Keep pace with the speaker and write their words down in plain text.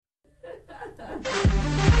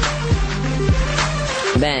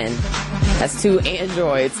Ben, that's 2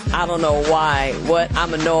 androids. I don't know why. What?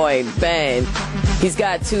 I'm annoyed. Ben, he's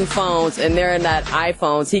got 2 phones and they're not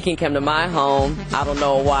iPhones. He can come to my home. I don't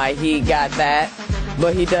know why he got that,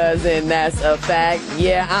 but he doesn't. That's a fact.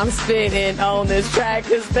 Yeah, I'm spitting on this track.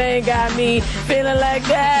 This thing got me feeling like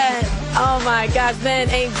that. Oh my gosh, Ben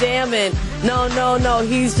ain't jamming. No, no, no,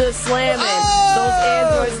 he's just slamming. Those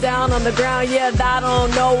androids down on the ground. Yeah, I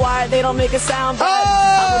don't know why they don't make a sound, but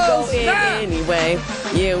I'm gonna go in anyway.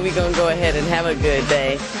 Yeah, we gonna go ahead and have a good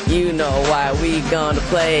day. You know why we gonna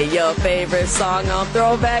play your favorite song on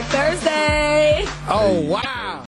Throwback Thursday. Oh, wow.